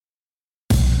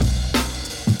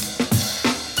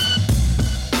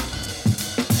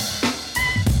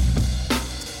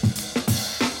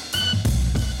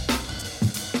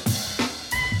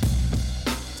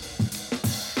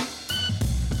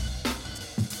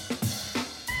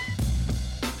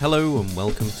Hello and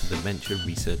welcome to the Dementia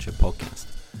Researcher podcast.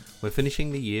 We're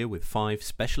finishing the year with 5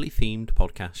 specially themed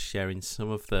podcasts sharing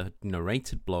some of the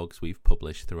narrated blogs we've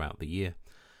published throughout the year.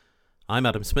 I'm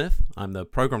Adam Smith, I'm the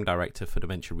Programme Director for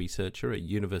Dementia Researcher at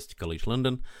University College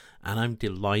London, and I'm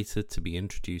delighted to be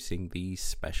introducing these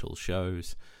special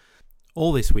shows.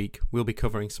 All this week, we'll be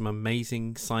covering some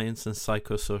amazing science and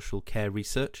psychosocial care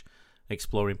research,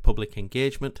 exploring public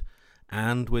engagement,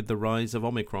 and with the rise of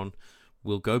Omicron,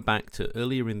 we'll go back to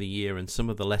earlier in the year and some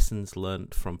of the lessons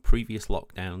learnt from previous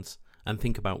lockdowns and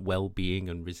think about well-being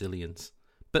and resilience.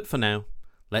 But for now,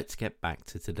 let's get back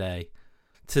to today.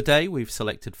 Today we've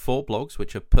selected 4 blogs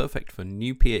which are perfect for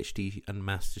new PhD and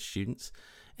master's students,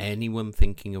 anyone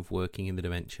thinking of working in the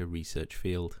dementia research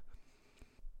field.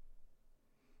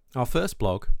 Our first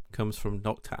blog comes from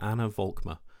Dr. Anna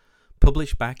Volkmar,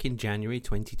 published back in January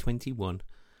 2021.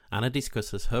 Anna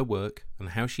discusses her work and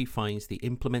how she finds the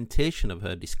implementation of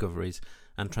her discoveries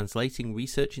and translating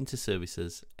research into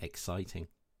services exciting.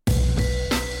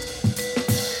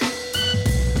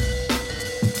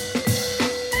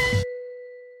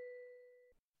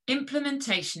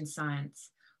 Implementation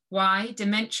science. Why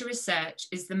dementia research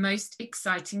is the most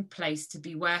exciting place to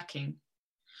be working.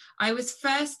 I was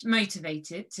first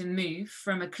motivated to move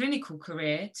from a clinical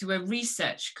career to a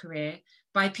research career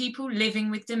by people living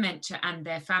with dementia and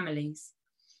their families.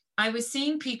 I was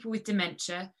seeing people with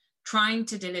dementia trying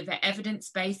to deliver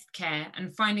evidence-based care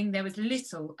and finding there was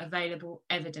little available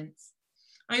evidence.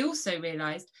 I also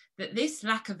realised that this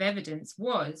lack of evidence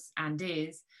was, and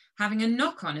is, having a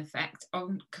knock-on effect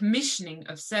on commissioning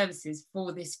of services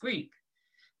for this group.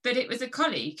 But it was a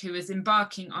colleague who was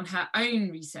embarking on her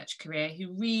own research career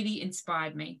who really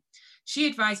inspired me. She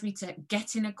advised me to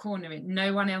get in a corner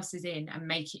no one else is in and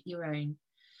make it your own.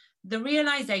 The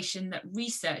realization that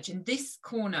research in this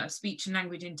corner of speech and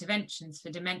language interventions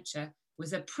for dementia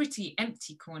was a pretty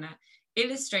empty corner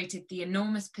illustrated the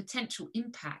enormous potential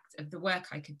impact of the work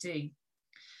I could do.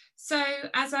 So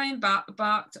as I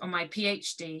embarked on my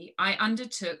PhD, I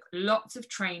undertook lots of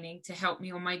training to help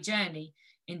me on my journey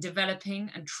in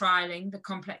developing and trialing the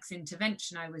complex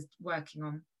intervention I was working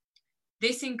on.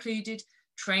 This included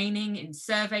training in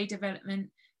survey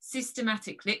development,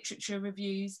 systematic literature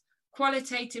reviews,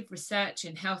 qualitative research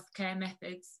in healthcare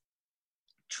methods,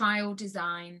 trial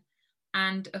design,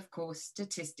 and of course,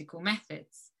 statistical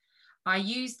methods. I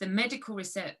used the Medical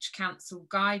Research Council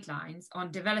guidelines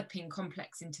on developing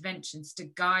complex interventions to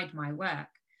guide my work.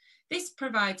 This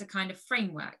provides a kind of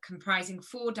framework comprising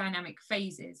 4 dynamic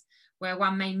phases where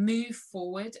one may move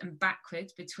forward and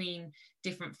backward between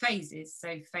different phases.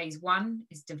 So phase 1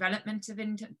 is development of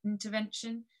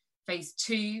intervention. Phase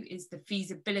 2 is the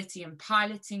feasibility and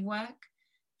piloting work.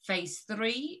 Phase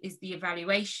 3 is the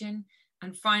evaluation.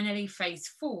 And finally, phase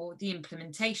 4, the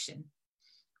implementation.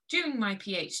 During my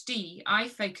PhD, I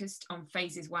focused on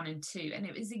phases 1 and 2, and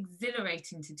it was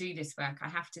exhilarating to do this work, I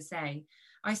have to say.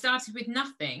 I started with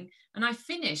nothing, and I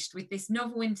finished with this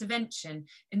novel intervention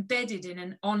embedded in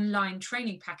an online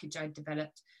training package I'd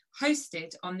developed,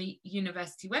 hosted on the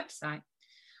university website.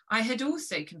 I had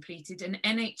also completed an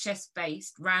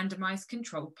NHS-based randomised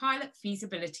controlled pilot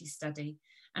feasibility study.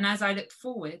 And as I looked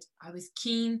forward, I was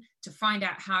keen to find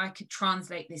out how I could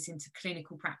translate this into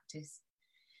clinical practice.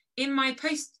 In my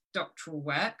postdoctoral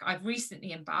work, I've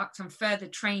recently embarked on further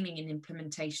training in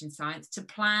implementation science to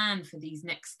plan for these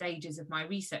next stages of my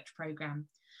research programme.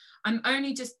 I'm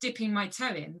only just dipping my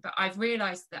toe in, but I've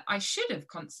realised that I should have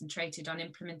concentrated on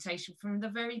implementation from the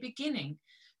very beginning.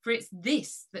 For it's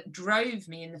this that drove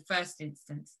me in the first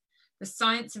instance, the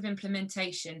science of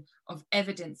implementation of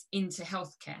evidence into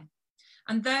healthcare.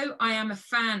 And though I am a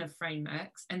fan of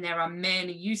frameworks, and there are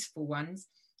many useful ones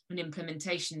in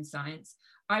implementation science,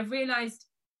 I've realised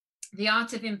the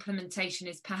art of implementation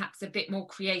is perhaps a bit more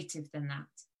creative than that.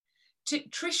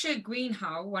 Tricia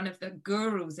Greenhalgh, one of the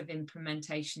gurus of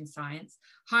implementation science,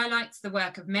 highlights the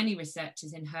work of many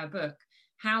researchers in her book,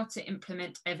 How to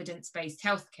Implement Evidence-Based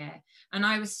Healthcare, and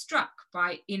I was struck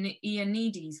by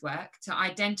Ioannidis' work to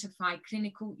identify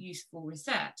clinical useful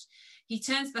research. He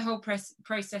turns the whole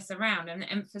process around and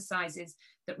emphasises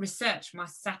that research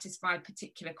must satisfy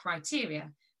particular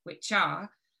criteria, which are,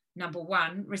 number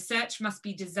 1, research must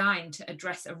be designed to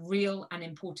address a real and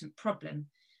important problem.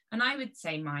 And I would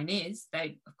say mine is, though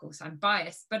of course I'm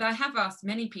biased, but I have asked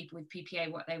many people with PPA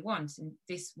what they want, and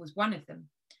this was one of them.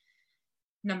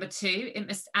 Number 2, it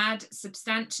must add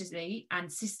substantially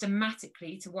and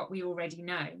systematically to what we already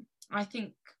know. I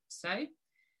think so.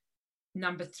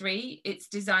 Number 3, its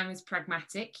design was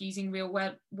pragmatic, using real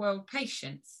world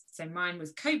patients. So mine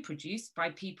was co-produced by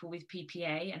people with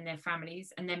PPA and their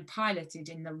families, and then piloted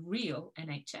in the real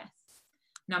NHS.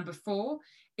 Number 4,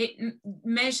 it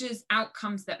measures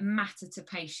outcomes that matter to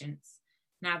patients.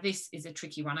 Now, this is a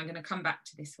tricky one. I'm going to come back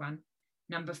to this one.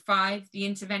 Number 5, the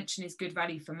intervention is good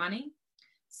value for money.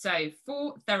 So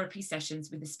 4 therapy sessions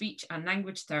with a speech and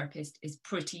language therapist is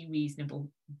pretty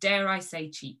reasonable. Dare I say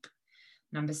cheap.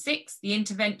 Number 6, the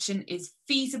intervention is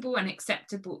feasible and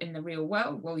acceptable in the real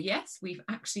world. Well, yes, we've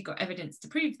actually got evidence to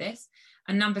prove this.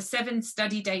 And number 7,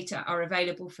 study data are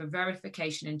available for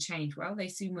verification and change. Well, they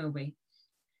soon will be.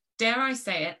 Dare I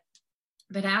say it,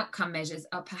 but outcome measures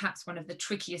are perhaps one of the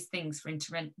trickiest things for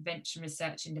intervention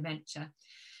research in dementia.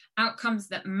 Outcomes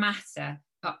that matter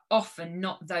are often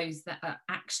not those that are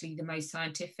actually the most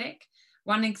scientific.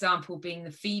 One example being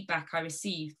the feedback I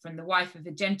received from the wife of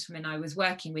a gentleman I was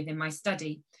working with in my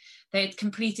study. They had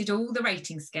completed all the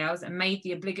rating scales and made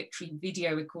the obligatory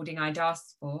video recording I'd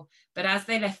asked for, but as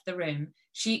they left the room,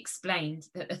 she explained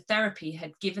that the therapy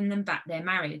had given them back their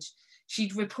marriage.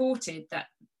 She'd reported that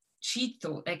she'd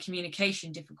thought their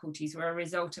communication difficulties were a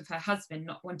result of her husband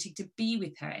not wanting to be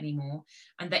with her anymore,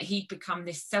 and that he'd become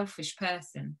this selfish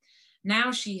person.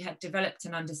 Now she had developed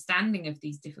an understanding of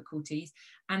these difficulties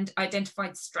and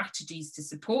identified strategies to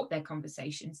support their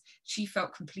conversations. She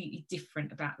felt completely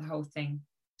different about the whole thing.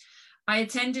 I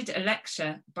attended a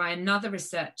lecture by another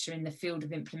researcher in the field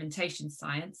of implementation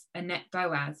science, Annette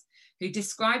Boas, who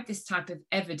described this type of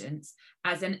evidence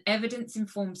as an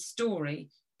evidence-informed story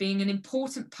being an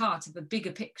important part of a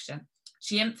bigger picture.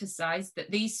 She emphasised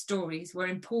that these stories were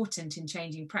important in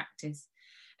changing practice.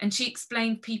 And she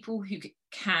explained people who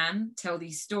can tell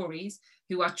these stories,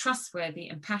 who are trustworthy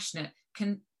and passionate,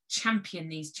 can champion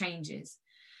these changes.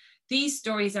 These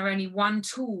stories are only one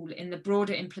tool in the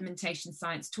broader implementation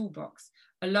science toolbox,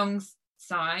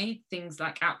 alongside things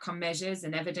like outcome measures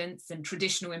and evidence and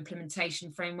traditional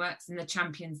implementation frameworks and the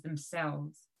champions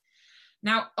themselves.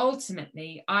 Now,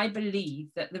 ultimately, I believe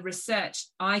that the research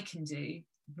I can do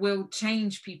will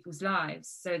change people's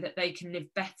lives so that they can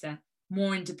live better,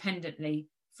 more independently,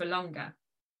 for longer.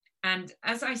 And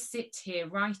as I sit here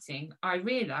writing, I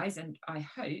realise, and I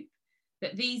hope,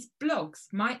 that these blogs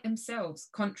might themselves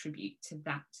contribute to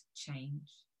that change.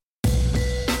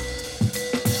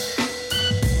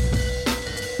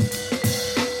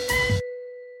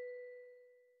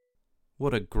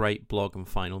 What a great blog and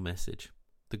final message.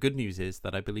 The good news is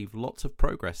that I believe lots of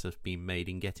progress has been made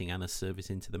in getting Anna's service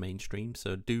into the mainstream,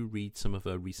 so do read some of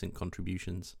her recent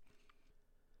contributions.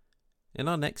 In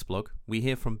our next blog, we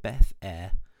hear from Beth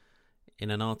Eyre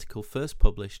in an article first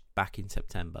published back in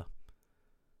September.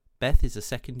 Beth is a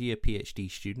second-year PhD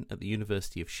student at the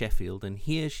University of Sheffield, and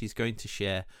here she's going to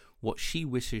share what she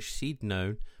wishes she'd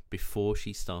known before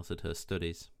she started her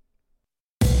studies.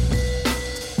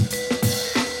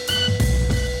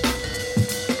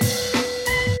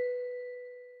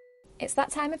 It's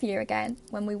that time of year again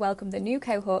when we welcome the new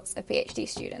cohorts of PhD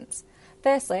students.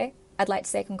 Firstly, I'd like to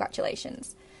say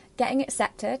congratulations. Getting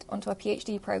accepted onto a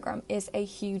PhD programme is a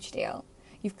huge deal.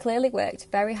 You've clearly worked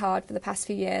very hard for the past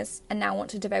few years and now want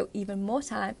to devote even more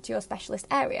time to your specialist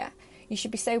area. You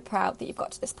should be so proud that you've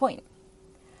got to this point.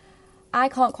 I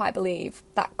can't quite believe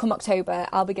that come October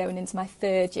I'll be going into my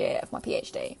 3rd year of my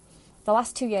PhD. The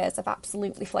last 2 years have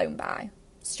absolutely flown by.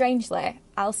 Strangely,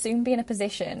 I'll soon be in a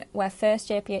position where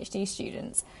first-year PhD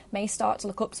students may start to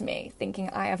look up to me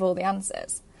thinking I have all the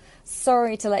answers.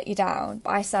 Sorry to let you down, but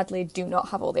I sadly do not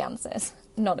have all the answers.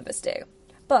 None of us do.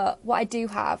 But what I do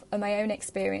have are my own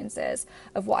experiences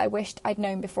of what I wished I'd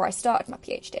known before I started my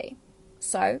PhD.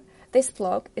 So, this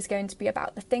vlog is going to be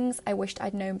about the things I wished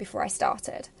I'd known before I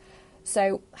started.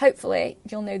 So, hopefully,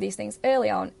 you'll know these things early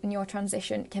on and your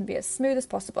transition can be as smooth as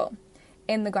possible,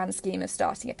 in the grand scheme of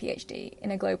starting a PhD in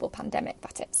a global pandemic,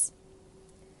 that is.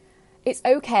 It's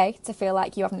okay to feel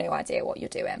like you have no idea what you're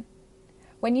doing.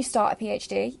 When you start a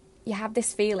PhD, you have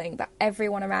this feeling that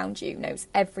everyone around you knows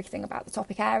everything about the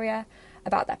topic area,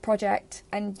 about their project,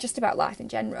 and just about life in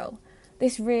general.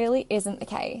 This really isn't the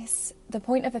case. The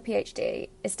point of a PhD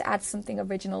is to add something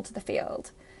original to the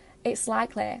field. It's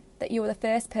likely that you are the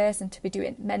first person to be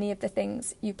doing many of the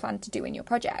things you plan to do in your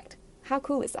project. How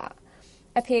cool is that?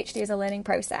 A PhD is a learning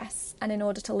process, and in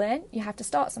order to learn, you have to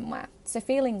start somewhere. So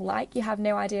feeling like you have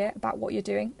no idea about what you're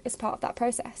doing is part of that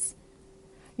process.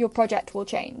 Your project will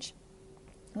change.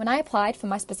 When I applied for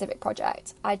my specific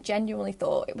project, I genuinely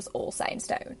thought it was all set in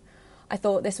stone. I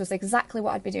thought this was exactly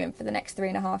what I'd be doing for the next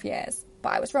 3.5 years, but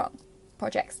I was wrong.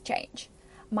 Projects change.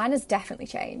 Mine has definitely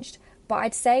changed, but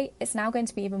I'd say it's now going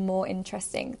to be even more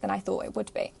interesting than I thought it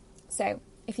would be. So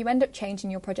if you end up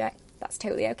changing your project, that's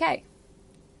totally okay.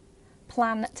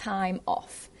 Plan time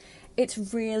off.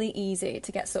 It's really easy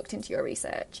to get sucked into your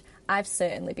research. I've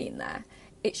certainly been there.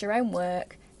 It's your own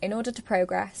work. In order to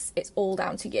progress, it's all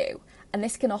down to you, and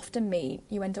this can often mean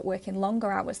you end up working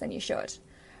longer hours than you should.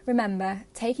 Remember,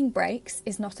 taking breaks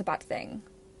is not a bad thing.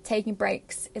 Taking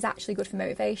breaks is actually good for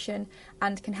motivation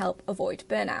and can help avoid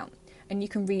burnout, and you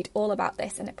can read all about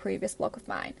this in a previous blog of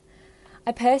mine.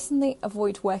 I personally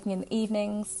avoid working in the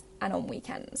evenings and on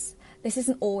weekends. This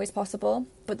isn't always possible,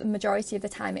 but the majority of the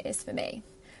time it is for me.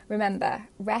 Remember,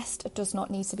 rest does not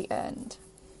need to be earned.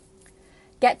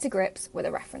 Get to grips with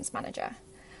a reference manager.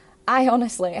 I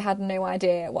honestly had no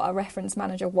idea what a reference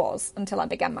manager was until I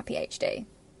began my PhD.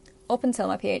 Up until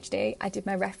my PhD, I did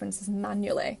my references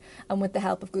manually and with the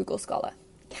help of Google Scholar.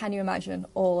 Can you imagine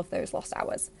all of those lost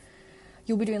hours?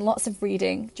 You'll be doing lots of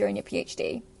reading during your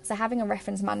PhD, so having a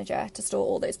reference manager to store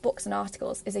all those books and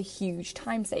articles is a huge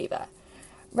time saver.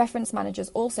 Reference managers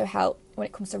also help when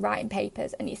it comes to writing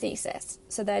papers and your thesis,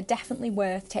 so they're definitely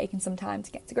worth taking some time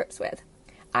to get to grips with.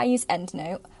 I use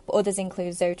EndNote, but others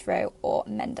include Zotero or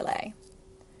Mendeley.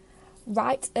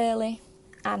 Write early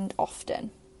and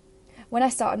often. When I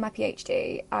started my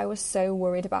PhD, I was so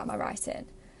worried about my writing.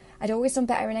 I'd always done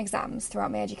better in exams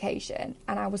throughout my education,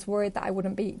 and I was worried that I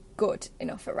wouldn't be good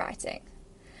enough at writing.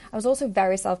 I was also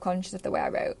very self-conscious of the way I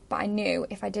wrote, but I knew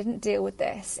if I didn't deal with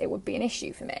this, it would be an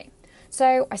issue for me.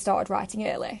 So I started writing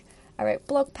early. I wrote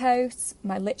blog posts,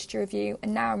 my literature review,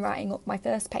 and now I'm writing up my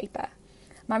first paper.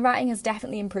 My writing has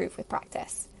definitely improved with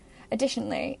practice.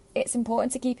 Additionally, it's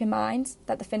important to keep in mind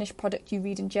that the finished product you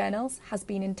read in journals has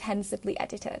been intensively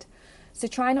edited, so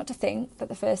try not to think that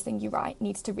the first thing you write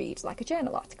needs to read like a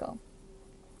journal article.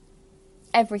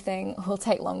 Everything will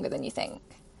take longer than you think.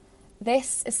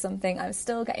 This is something I'm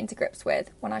still getting to grips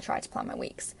with when I try to plan my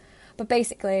weeks, but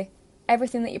basically,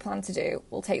 everything that you plan to do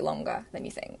will take longer than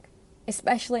you think,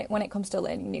 especially when it comes to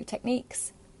learning new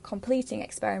techniques, completing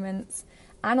experiments,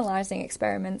 analysing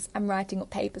experiments, and writing up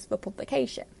papers for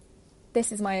publication.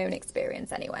 This is my own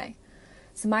experience anyway.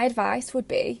 So my advice would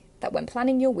be that when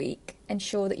planning your week,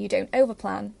 ensure that you don't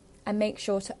overplan and make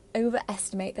sure to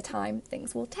overestimate the time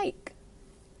things will take.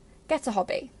 Get a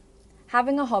hobby.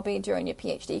 Having a hobby during your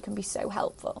PhD can be so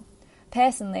helpful.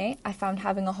 Personally, I found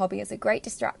having a hobby is a great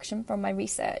distraction from my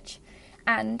research,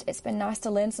 and it's been nice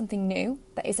to learn something new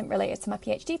that isn't related to my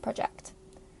PhD project.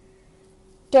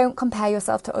 Don't compare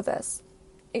yourself to others.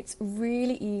 It's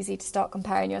really easy to start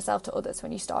comparing yourself to others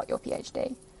when you start your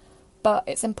PhD, but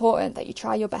it's important that you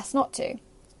try your best not to.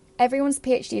 Everyone's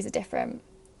PhDs are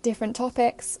different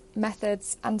topics,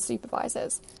 methods, and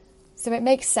supervisors, so it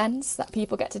makes sense that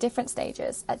people get to different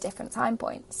stages at different time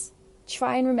points.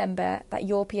 Try and remember that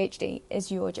your PhD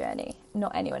is your journey,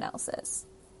 not anyone else's.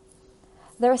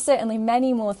 There are certainly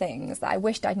many more things that I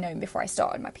wished I'd known before I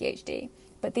started my PhD,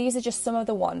 but these are just some of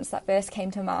the ones that first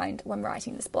came to mind when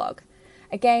writing this blog.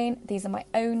 Again, these are my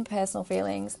own personal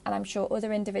feelings, and I'm sure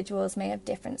other individuals may have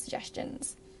different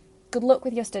suggestions. Good luck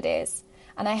with your studies,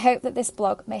 and I hope that this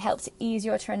blog may help to ease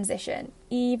your transition,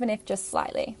 even if just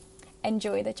slightly.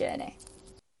 Enjoy the journey.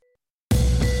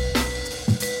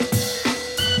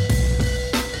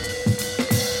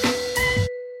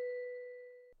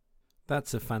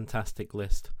 That's a fantastic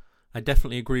list. I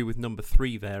definitely agree with number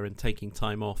 3 there and taking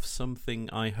time off, something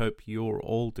I hope you're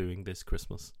all doing this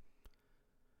Christmas.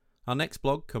 Our next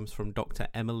blog comes from Dr.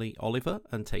 Emily Oliver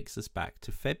and takes us back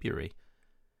to February.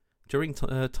 During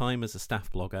her time as a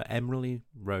staff blogger, Emily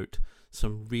wrote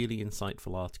some really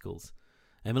insightful articles.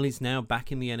 Emily's now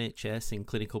back in the NHS in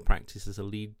clinical practice as a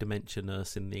lead dementia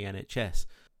nurse in the NHS,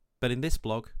 but in this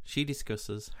blog she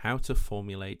discusses how to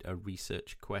formulate a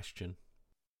research question.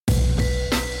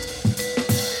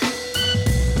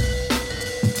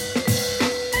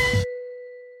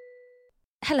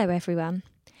 Hello everyone.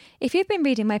 If you've been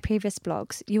reading my previous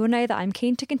blogs, you will know that I'm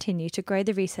keen to continue to grow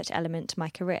the research element to my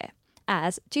career,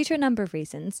 as, due to a number of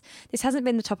reasons, this hasn't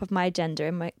been the top of my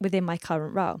agenda within my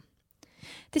current role.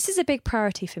 This is a big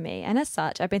priority for me, and as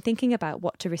such, I've been thinking about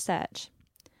what to research.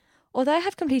 Although I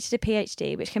have completed a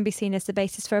PhD, which can be seen as the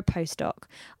basis for a postdoc,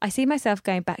 I see myself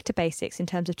going back to basics in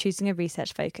terms of choosing a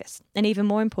research focus, and even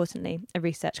more importantly, a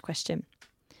research question.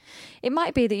 It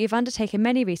might be that you've undertaken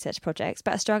many research projects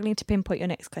but are struggling to pinpoint your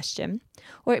next question,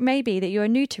 or it may be that you are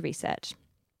new to research.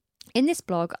 In this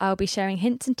blog, I will be sharing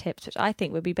hints and tips which I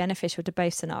think would be beneficial to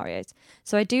both scenarios,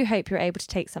 so I do hope you're able to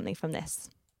take something from this.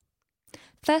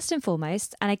 First and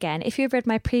foremost, and again, if you've read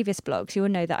my previous blogs, you will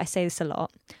know that I say this a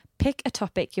lot, pick a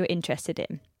topic you're interested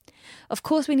in. Of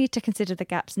course, we need to consider the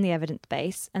gaps in the evidence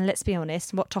base, and let's be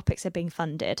honest, what topics are being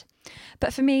funded.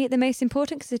 But for me, the most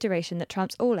important consideration that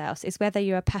trumps all else is whether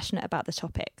you are passionate about the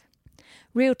topic.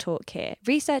 Real talk here.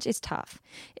 Research is tough.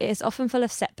 It is often full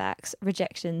of setbacks,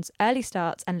 rejections, early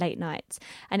starts and late nights,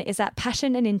 and it is that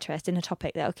passion and interest in a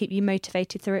topic that will keep you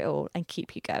motivated through it all and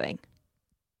keep you going.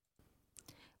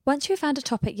 Once you have found a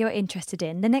topic you're interested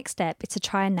in, the next step is to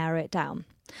try and narrow it down.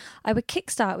 I would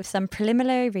kickstart with some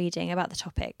preliminary reading about the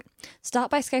topic. Start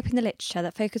by scoping the literature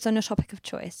that focuses on your topic of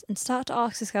choice and start to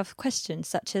ask yourself questions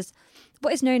such as,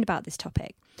 what is known about this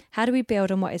topic? How do we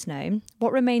build on what is known?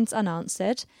 What remains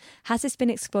unanswered? Has this been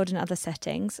explored in other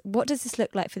settings? What does this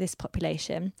look like for this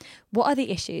population? What are the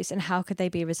issues and how could they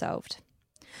be resolved?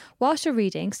 Whilst you're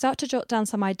reading, start to jot down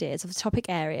some ideas of the topic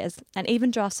areas and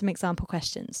even draft some example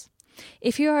questions.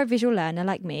 If you are a visual learner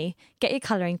like me, get your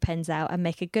colouring pens out and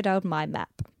make a good old mind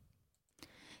map.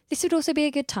 This would also be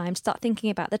a good time to start thinking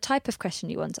about the type of question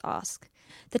you want to ask.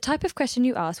 The type of question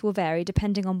you ask will vary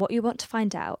depending on what you want to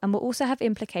find out and will also have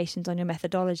implications on your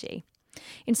methodology.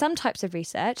 In some types of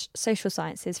research, social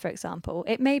sciences for example,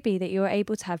 it may be that you are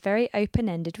able to have very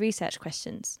open-ended research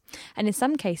questions. And in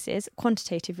some cases,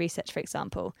 quantitative research for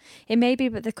example, it may be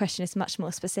that the question is much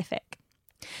more specific.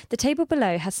 The table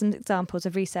below has some examples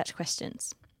of research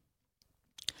questions.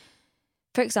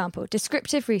 For example,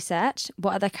 descriptive research,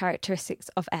 what are the characteristics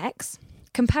of X?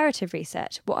 Comparative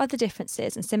research, what are the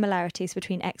differences and similarities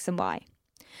between X and Y?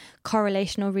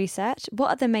 Correlational research, what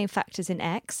are the main factors in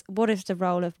X? What is the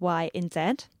role of Y in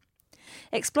Z?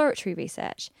 Exploratory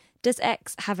research, does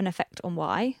X have an effect on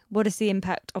Y? What is the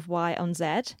impact of Y on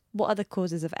Z? What are the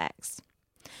causes of X?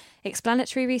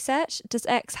 Explanatory research, does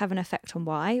X have an effect on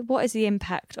Y? What is the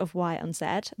impact of Y on Z?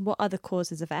 What are the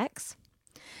causes of X?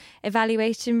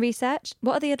 Evaluation research,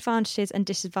 what are the advantages and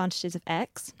disadvantages of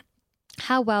X?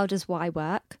 How well does Y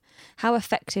work? How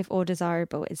effective or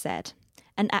desirable is Z?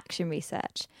 And action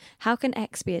research, how can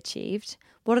X be achieved?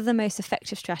 What are the most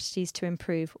effective strategies to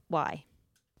improve Y?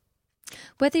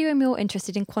 Whether you are more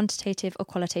interested in quantitative or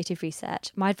qualitative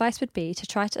research, my advice would be to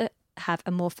try to have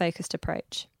a more focused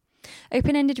approach.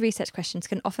 Open-ended research questions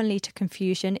can often lead to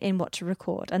confusion in what to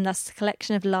record and thus a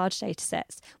collection of large data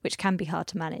sets, which can be hard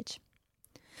to manage.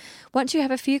 Once you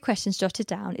have a few questions jotted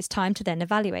down, it's time to then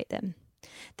evaluate them.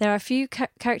 There are a few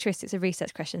characteristics of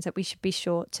research questions that we should be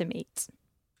sure to meet.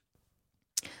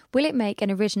 Will it make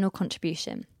an original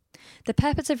contribution? The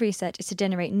purpose of research is to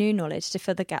generate new knowledge to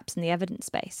fill the gaps in the evidence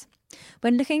base.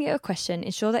 When looking at a question,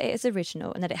 ensure that it is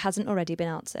original and that it hasn't already been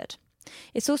answered.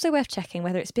 It's also worth checking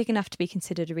whether it's big enough to be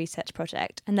considered a research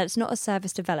project and that it's not a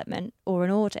service development or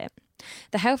an audit.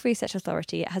 The Health Research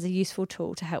Authority has a useful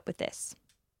tool to help with this.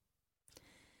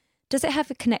 Does it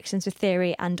have connections with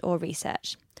theory and or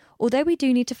research? Although we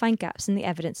do need to find gaps in the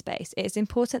evidence base, it is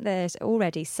important that there is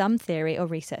already some theory or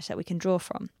research that we can draw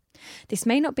from. This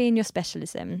may not be in your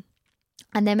specialism,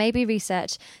 and there may be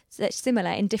research that's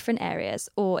similar in different areas,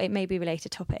 or it may be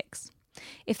related topics.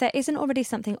 If there isn't already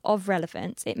something of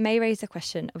relevance, it may raise the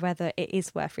question of whether it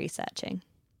is worth researching.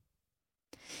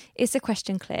 Is the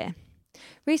question clear?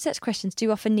 Research questions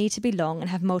do often need to be long and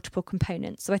have multiple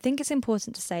components, so I think it's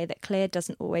important to say that clear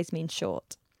doesn't always mean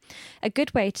short. A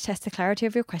good way to test the clarity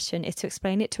of your question is to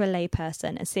explain it to a lay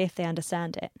person and see if they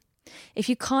understand it. If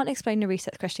you can't explain a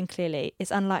research question clearly,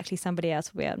 it's unlikely somebody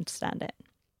else will be able to understand it.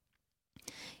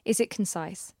 Is it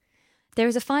concise? There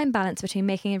is a fine balance between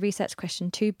making a research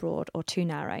question too broad or too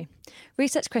narrow.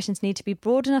 Research questions need to be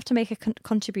broad enough to make a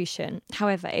contribution.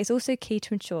 However, it's also key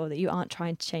to ensure that you aren't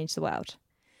trying to change the world.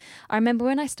 I remember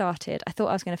when I started, I thought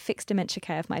I was going to fix dementia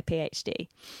care with my PhD.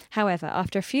 However,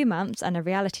 after a few months and a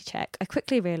reality check, I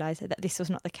quickly realised that this was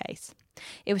not the case.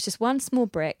 It was just one small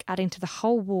brick adding to the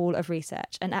whole wall of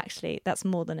research, and actually, that's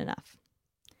more than enough.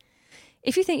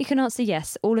 If you think you can answer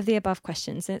yes to all of the above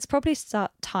questions, then it's probably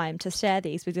time to share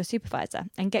these with your supervisor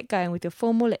and get going with your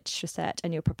formal literature search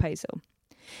and your proposal.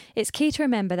 It's key to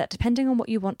remember that depending on what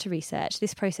you want to research,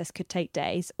 this process could take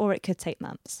days or it could take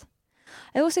months.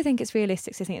 I also think it's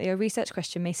realistic to think that your research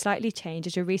question may slightly change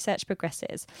as your research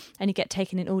progresses and you get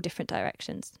taken in all different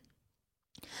directions.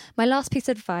 My last piece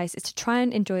of advice is to try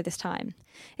and enjoy this time.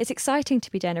 It's exciting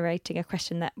to be generating a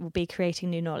question that will be creating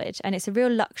new knowledge, and it's a real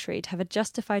luxury to have a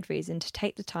justified reason to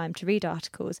take the time to read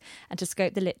articles and to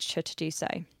scope the literature to do so.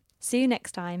 See you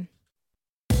next time.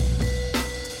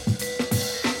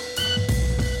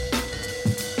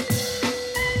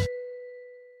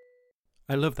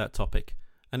 I love that topic,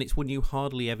 and it's one you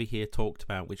hardly ever hear talked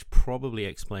about, which probably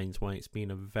explains why it's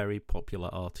been a very popular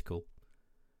article.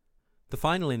 The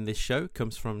final in this show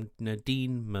comes from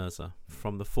Nadine Mirza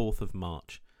from the 4th of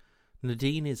March.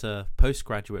 Nadine is a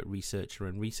postgraduate researcher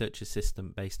and research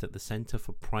assistant based at the Centre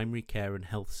for Primary Care and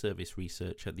Health Service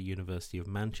Research at the University of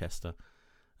Manchester,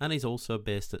 and is also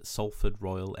based at Salford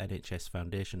Royal NHS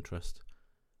Foundation Trust.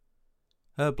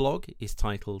 Her blog is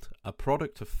titled A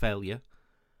Product of Failure: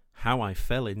 How I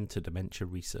Fell into Dementia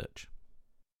Research.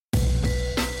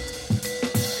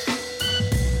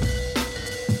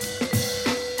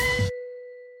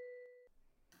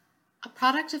 A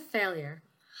Product of Failure: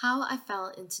 How I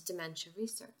Fell into Dementia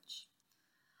Research.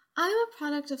 I am a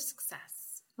product of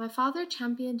success. My father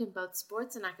championed in both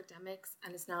sports and academics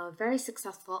and is now a very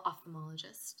successful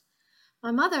ophthalmologist.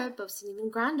 My mother boasts an even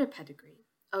grander pedigree,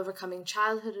 overcoming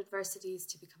childhood adversities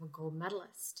to become a gold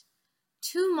medalist.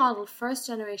 Two model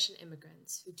first-generation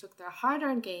immigrants who took their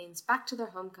hard-earned gains back to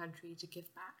their home country to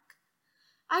give back.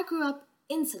 I grew up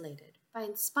insulated by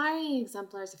inspiring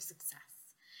exemplars of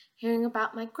success, hearing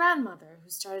about my grandmother who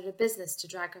started a business to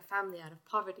drag her family out of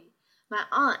poverty, my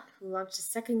aunt who launched a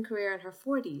second career in her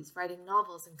 40s, writing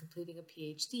novels and completing a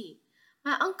PhD,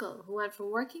 my uncle who went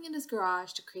from working in his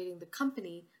garage to creating the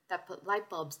company that put light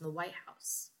bulbs in the White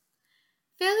House.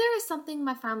 Failure is something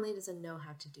my family doesn't know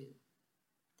how to do.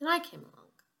 Then I came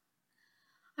along.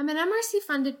 I'm an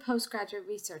MRC-funded postgraduate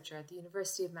researcher at the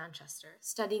University of Manchester,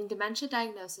 studying dementia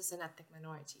diagnosis in ethnic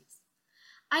minorities.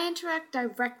 I interact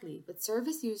directly with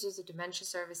service users of dementia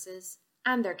services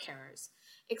and their carers,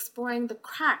 exploring the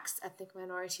cracks ethnic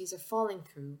minorities are falling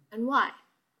through and why.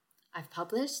 I've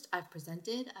published, I've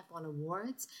presented, I've won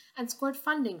awards, and scored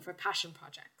funding for passion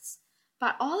projects.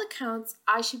 By all accounts,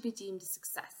 I should be deemed a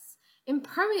success,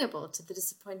 impermeable to the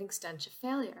disappointing stench of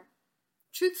failure.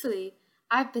 Truthfully,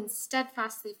 I've been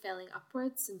steadfastly failing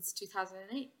upwards since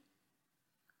 2008.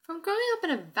 From growing up in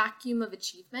a vacuum of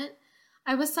achievement,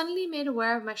 I was suddenly made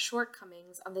aware of my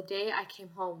shortcomings on the day I came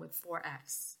home with 4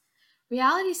 Fs.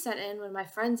 Reality set in when my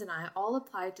friends and I all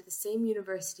applied to the same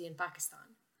university in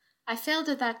Pakistan. I failed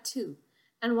at that too,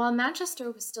 and while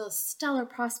Manchester was still a stellar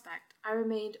prospect, I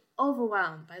remained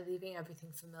overwhelmed by leaving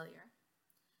everything familiar.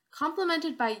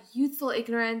 Complemented by youthful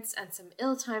ignorance and some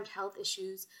ill-timed health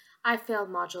issues, I failed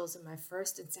modules in my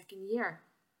first and second year.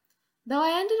 Though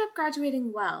I ended up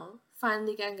graduating well,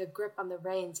 finally getting a grip on the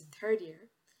reins in third year,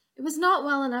 it was not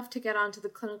well enough to get onto the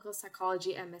clinical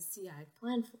psychology MSc I had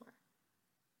planned for.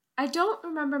 I don't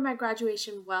remember my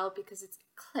graduation well because it's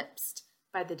eclipsed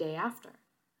by the day after.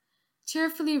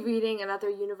 Tearfully reading another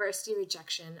university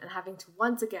rejection and having to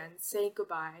once again say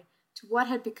goodbye to what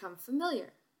had become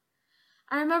familiar.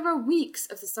 I remember weeks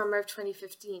of the summer of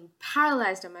 2015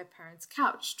 paralyzed on my parents'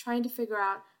 couch, trying to figure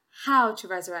out how to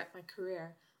resurrect my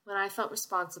career when I felt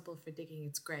responsible for digging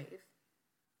its grave.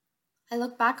 I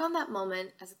look back on that moment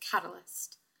as a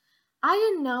catalyst. I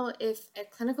didn't know if a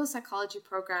clinical psychology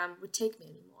program would take me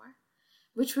anymore,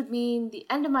 which would mean the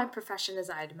end of my profession as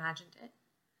I had imagined it.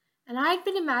 And I had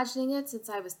been imagining it since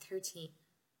I was 13.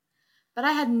 But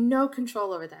I had no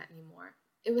control over that anymore.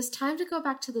 It was time to go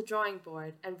back to the drawing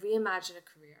board and reimagine a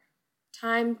career.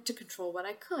 Time to control what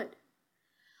I could.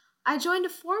 I joined a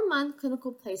 4-month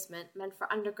clinical placement meant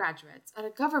for undergraduates at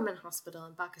a government hospital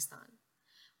in Pakistan.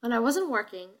 When I wasn't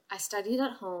working, I studied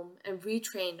at home and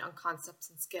retrained on concepts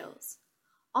and skills.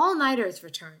 All-nighters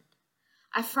returned.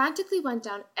 I frantically went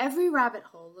down every rabbit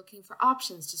hole looking for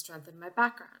options to strengthen my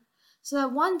background, so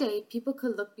that one day people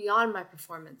could look beyond my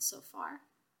performance so far.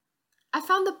 I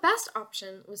found the best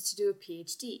option was to do a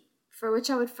PhD, for which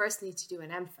I would first need to do an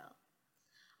MPhil.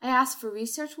 I asked for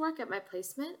research work at my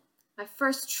placement, my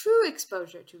first true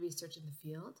exposure to research in the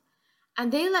field,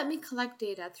 and they let me collect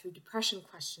data through depression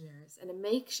questionnaires in a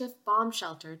makeshift bomb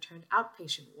shelter turned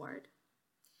outpatient ward.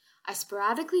 I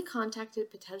sporadically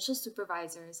contacted potential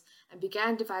supervisors and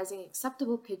began devising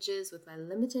acceptable pitches with my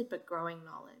limited but growing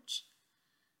knowledge.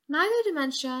 Neither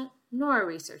dementia nor a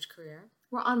research career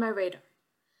were on my radar.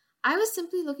 I was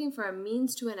simply looking for a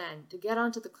means to an end to get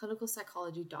onto the clinical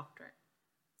psychology doctorate.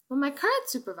 When my current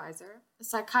supervisor, a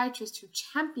psychiatrist who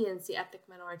champions the ethnic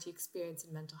minority experience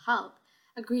in mental health,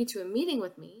 agreed to a meeting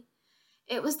with me,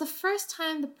 it was the first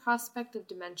time the prospect of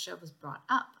dementia was brought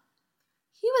up.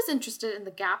 He was interested in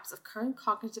the gaps of current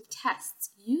cognitive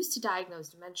tests used to diagnose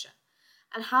dementia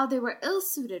and how they were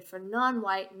ill-suited for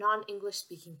non-white,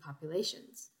 non-English-speaking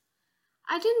populations.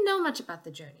 I didn't know much about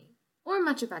the journey, or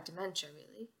much about dementia,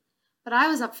 really, but I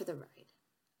was up for the ride,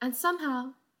 and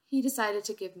somehow he decided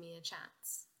to give me a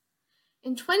chance.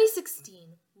 In 2016,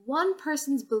 one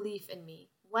person's belief in me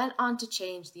went on to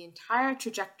change the entire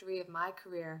trajectory of my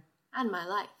career and my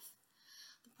life.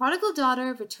 The prodigal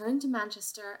daughter returned to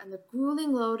Manchester, and the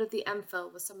grueling load of the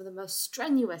MPhil was some of the most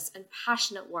strenuous and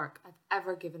passionate work I've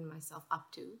ever given myself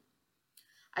up to.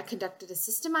 I conducted a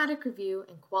systematic review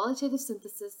and qualitative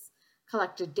synthesis,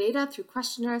 collected data through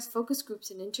questionnaires, focus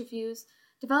groups, and interviews,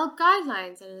 developed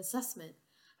guidelines and an assessment,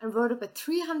 and wrote up a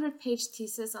 300-page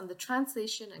thesis on the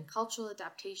translation and cultural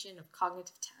adaptation of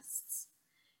cognitive tests.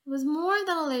 It was more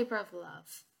than a labor of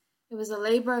love. It was a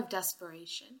labor of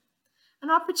desperation,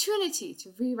 an opportunity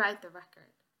to rewrite the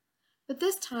record. But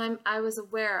this time I was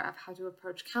aware of how to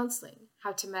approach counseling,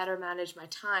 how to better manage my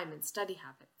time and study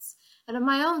habits, and of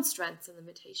my own strengths and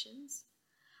limitations.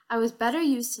 I was better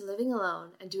used to living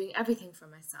alone and doing everything for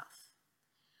myself.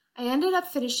 I ended up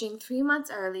finishing 3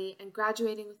 months early and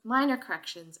graduating with minor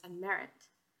corrections and merit.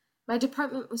 My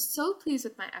department was so pleased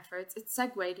with my efforts, it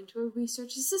segued into a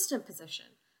research assistant position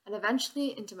and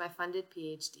eventually into my funded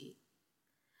PhD.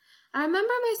 I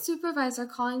remember my supervisor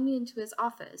calling me into his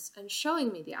office and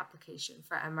showing me the application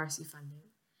for MRC funding,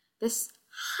 this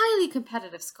highly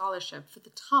competitive scholarship for the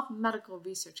top medical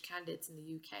research candidates in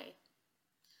the UK.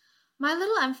 My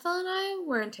little MPhil and I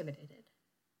were intimidated,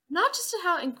 not just at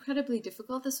how incredibly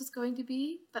difficult this was going to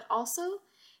be, but also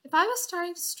if I was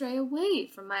starting to stray away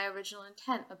from my original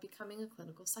intent of becoming a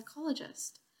clinical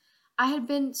psychologist. I had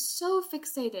been so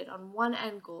fixated on one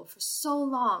end goal for so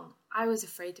long, I was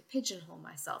afraid to pigeonhole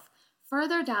myself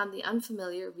further down the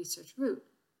unfamiliar research route.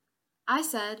 I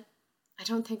said, I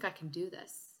don't think I can do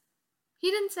this.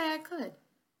 He didn't say I could.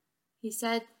 He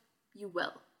said, you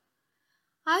will.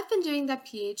 I've been doing that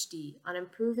PhD on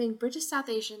improving British South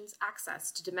Asians'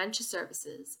 access to dementia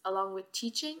services, along with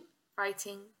teaching,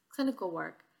 writing, clinical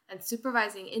work, and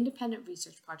supervising independent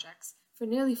research projects for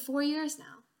nearly 4 years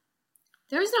now.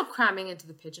 There was no cramming into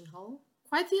the pigeonhole,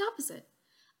 quite the opposite.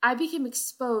 I became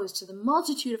exposed to the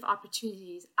multitude of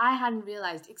opportunities I hadn't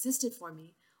realized existed for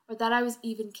me, or that I was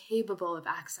even capable of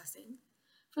accessing.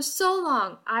 For so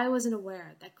long, I wasn't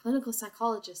aware that clinical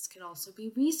psychologists can also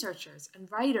be researchers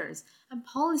and writers and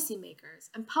policymakers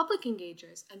and public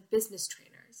engagers and business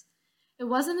trainers. It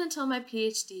wasn't until my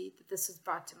PhD that this was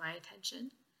brought to my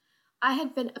attention. I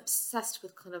had been obsessed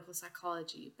with clinical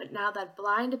psychology, but now that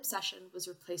blind obsession was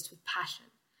replaced with passion,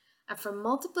 and from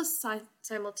multiple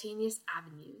simultaneous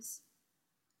avenues.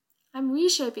 I'm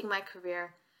reshaping my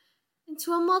career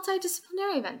into a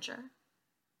multidisciplinary venture.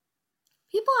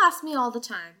 People ask me all the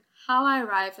time how I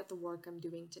arrived at the work I'm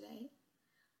doing today.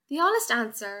 The honest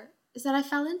answer is that I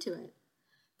fell into it.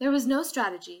 There was no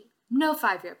strategy, no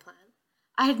 5-year plan.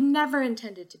 I had never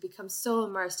intended to become so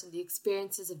immersed in the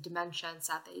experiences of dementia in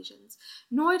South Asians,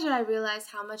 nor did I realize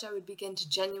how much I would begin to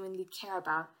genuinely care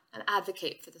about and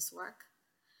advocate for this work.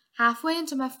 Halfway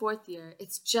into my 4th year,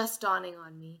 it's just dawning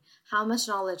on me how much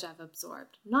knowledge I've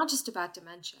absorbed, not just about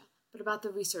dementia, but about the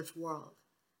research world,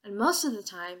 and most of the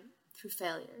time, through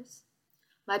failures.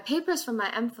 My papers from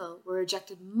my MPhil were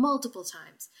rejected multiple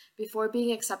times before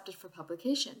being accepted for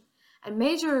publication, and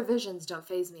major revisions don't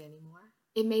faze me anymore.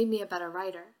 It made me a better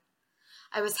writer.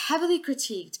 I was heavily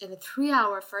critiqued in a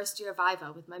 3-hour first-year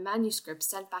viva with my manuscript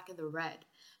sent back in the red,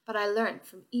 but I learned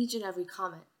from each and every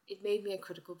comment. It made me a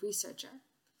critical researcher.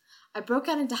 I broke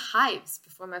out into hives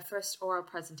before my first oral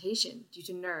presentation due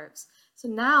to nerves, so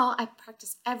now I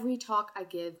practice every talk I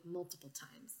give multiple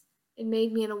times. It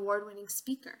made me an award-winning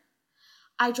speaker.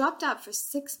 I dropped out for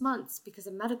 6 months because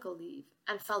of medical leave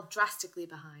and fell drastically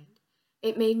behind.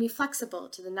 It made me flexible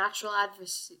to the natural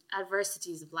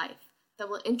adversities of life that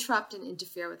will interrupt and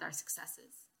interfere with our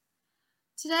successes.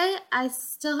 Today, I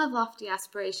still have lofty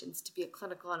aspirations to be a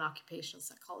clinical and occupational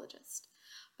psychologist,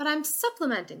 but I'm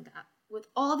supplementing that with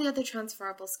all the other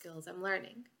transferable skills I'm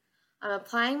learning. I'm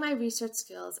applying my research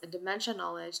skills and dementia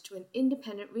knowledge to an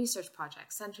independent research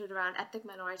project centered around ethnic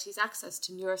minorities' access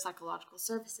to neuropsychological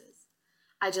services.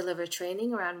 I deliver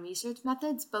training around research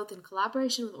methods both in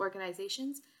collaboration with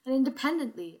organizations and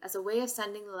independently as a way of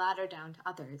sending the ladder down to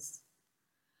others.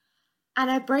 And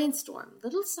I brainstorm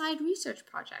little side research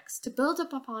projects to build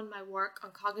up upon my work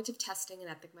on cognitive testing and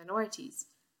ethnic minorities,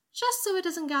 just so it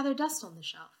doesn't gather dust on the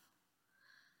shelf.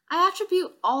 I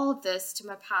attribute all of this to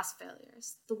my past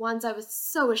failures, the ones I was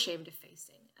so ashamed of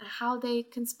facing, and how they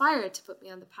conspired to put me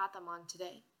on the path I'm on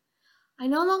today. I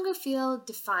no longer feel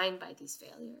defined by these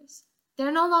failures.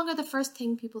 They're no longer the first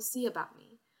thing people see about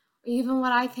me, or even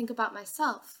what I think about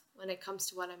myself when it comes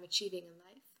to what I'm achieving in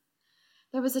life.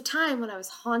 There was a time when I was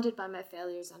haunted by my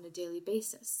failures on a daily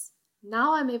basis.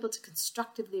 Now I'm able to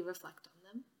constructively reflect on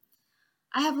them.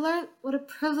 I have learned what a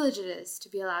privilege it is to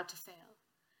be allowed to fail.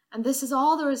 And this is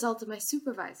all the result of my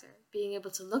supervisor being able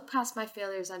to look past my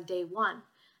failures on day one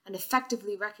and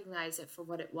effectively recognize it for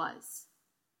what it was: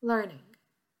 learning.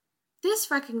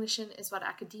 This recognition is what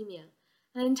academia,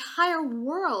 an entire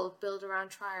world built around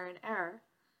trial and error,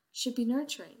 should be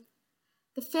nurturing.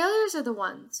 The failures are the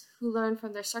ones who learn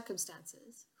from their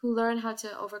circumstances, who learn how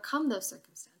to overcome those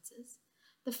circumstances.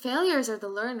 The failures are the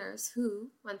learners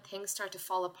who, when things start to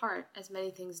fall apart, as many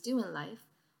things do in life,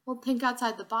 will think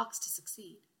outside the box to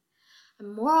succeed.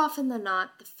 And more often than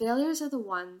not, the failures are the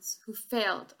ones who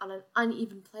failed on an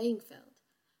uneven playing field,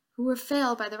 who were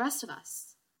failed by the rest of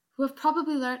us, who have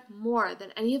probably learned more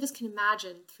than any of us can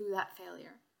imagine through that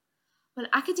failure. When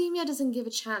academia doesn't give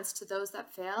a chance to those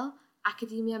that fail,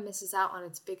 academia misses out on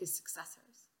its biggest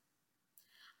successors.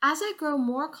 As I grow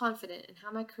more confident in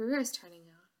how my career is turning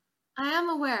out, I am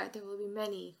aware there will be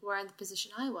many who are in the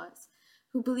position I was,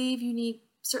 who believe you need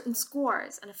certain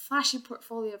scores and a flashy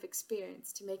portfolio of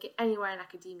experience to make it anywhere in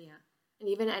academia, and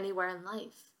even anywhere in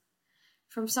life.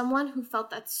 From someone who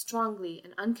felt that strongly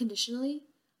and unconditionally,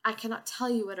 I cannot tell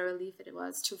you what a relief it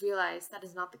was to realize that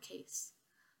is not the case.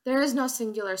 There is no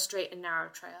singular straight and narrow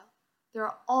trail. There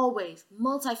are always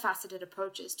multifaceted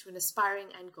approaches to an aspiring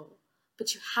end goal,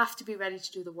 but you have to be ready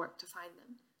to do the work to find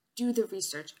them. Do the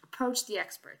research, approach the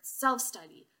experts,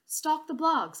 self-study, stalk the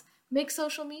blogs, make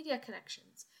social media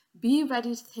connections. Be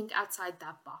ready to think outside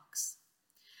that box.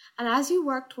 And as you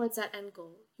work towards that end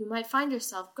goal, you might find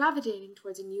yourself gravitating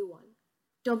towards a new one.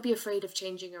 Don't be afraid of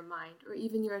changing your mind or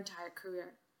even your entire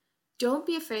career. Don't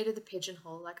be afraid of the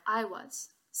pigeonhole like I was.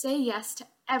 Say yes to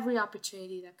every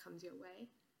opportunity that comes your way,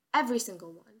 every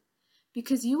single one,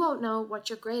 because you won't know what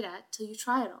you're great at till you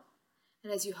try it all.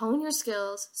 And as you hone your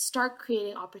skills, start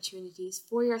creating opportunities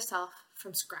for yourself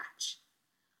from scratch.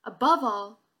 Above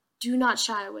all, do not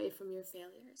shy away from your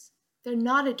failures. They're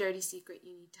not a dirty secret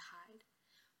you need to hide.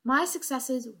 My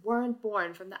successes weren't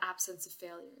born from the absence of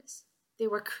failures. They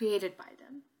were created by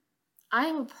them. I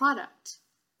am a product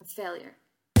of failure.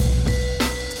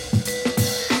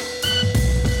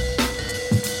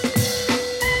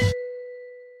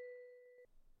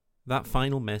 That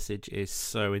final message is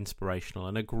so inspirational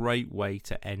and a great way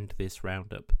to end this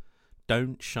roundup.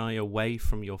 Don't shy away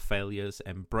from your failures,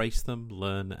 embrace them,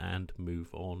 learn and move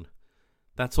on.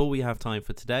 That's all we have time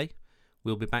for today.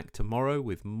 We'll be back tomorrow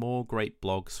with more great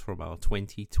blogs from our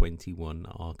 2021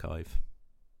 archive.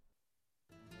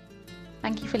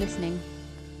 Thank you for listening.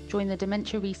 Join the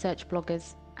Dementia Research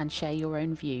bloggers and share your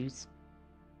own views.